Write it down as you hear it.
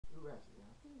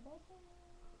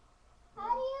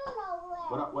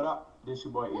What up? This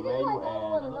your boy Emmanuel,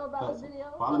 and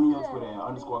follow me on Twitter at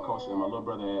 _coach and my little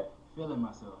brother at feeling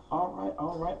myself.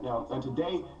 All right now. And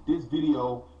today, this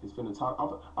video is finna talk.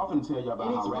 I'm finna tell y'all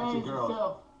about how ratchet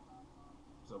girls.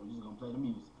 So we're just gonna play the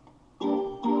music. Oh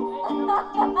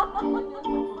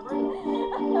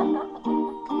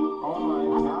my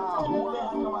God! Who the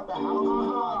hell come out the house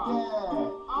like that?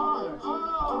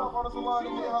 Hold up, somebody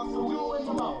in the house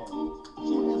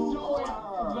She is doing it.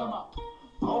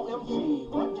 OMG,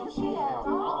 what do she have?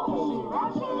 Oh,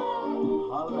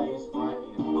 her lace front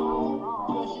is all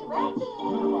wrong. She ratchet.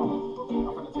 I'm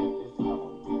gonna take this out.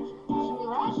 She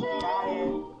ratchet. Got it.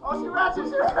 Oh, she ratchet.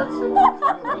 She ratchet.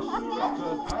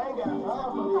 Cause I ain't got time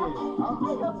for this. I'm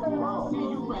too wrong. See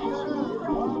you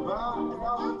ratchet. One bar and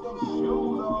I'll get them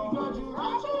shoes on. Because you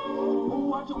ratchet.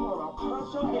 Ooh, I just wanna punch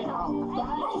her in her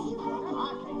face.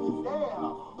 I can't stand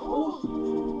her. Ooh,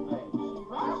 she's bad.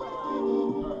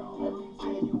 Girl, let me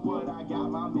tell you what I got,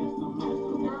 my Mr.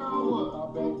 Girl, what? A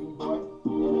baby boy,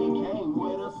 and it came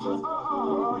with a sister.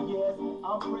 Girl, yes,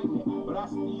 I'm pregnant, but I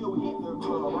still hit the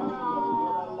club.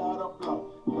 I let her flow.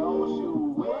 No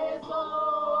shoe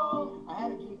whistle. I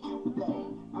had to get cute today.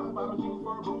 I'm about to do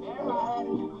for a boot. I had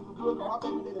to get some good. My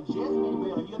baby did a just made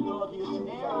better. He a thug, he a shoe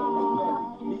today.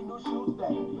 Need new shoes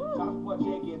today. Top for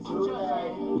check it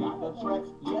today. Got the tracks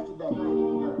yesterday.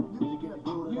 Girl, did you get the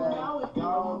glue today?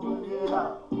 Gone do it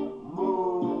up.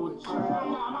 Mood trap.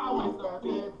 I'm the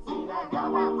 15. I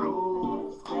got my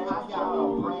food. I got a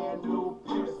brand new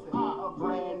piercing. A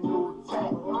brand new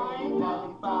tech.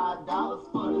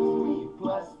 $95 for the sweet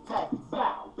plus tax.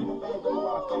 Bow.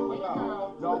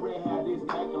 Don't really have this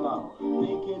tack alone.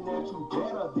 Thinking that you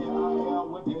better than I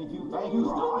am. What did you think you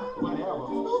saw? Whatever.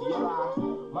 Yeah,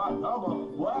 my number.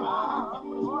 What?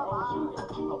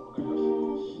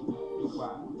 Be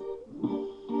quiet.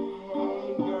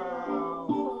 Hey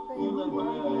girl, you look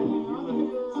good. You look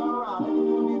good. Turn around. Let me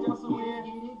get your swing.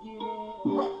 Get it.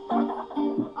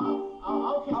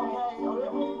 Okay.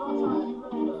 Where you gonna turn? You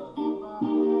ready to?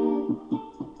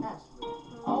 Ashley.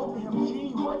 OMG,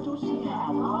 what do she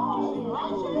have? Oh, she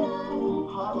ratchet.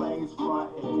 Her lace front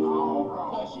is all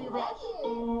wrong. Cause she ratchet.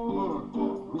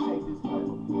 Let me take this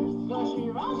one. Cause she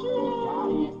ratchet. Got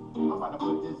it. I'm about to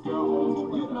put this girl on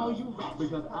Twitter. You know you ratchet.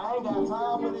 Because I ain't got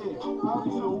time for this. I'm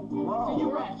too wrong. See you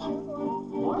ratchet.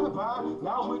 What about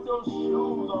now with those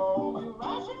shoes on? You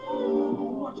ratchet.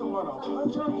 What you wanna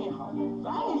punch her in her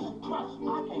face? I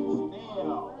can't stand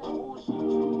her. Ooh, she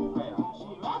too bad. She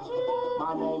ratchet.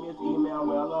 My name is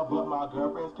Emmanuel, but my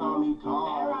girlfriends call me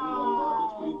Carl. We love the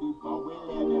street before we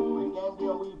live in free game,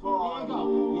 then we party.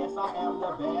 Yes, I am the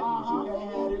bad bitch. You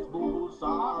can't have this boo-boo.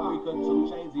 Sorry, cause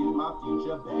 2 Chainz is my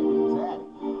future baby daddy.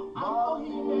 Oh, he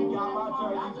got my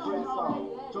jersey dress on.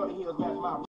 Jordan Hills match my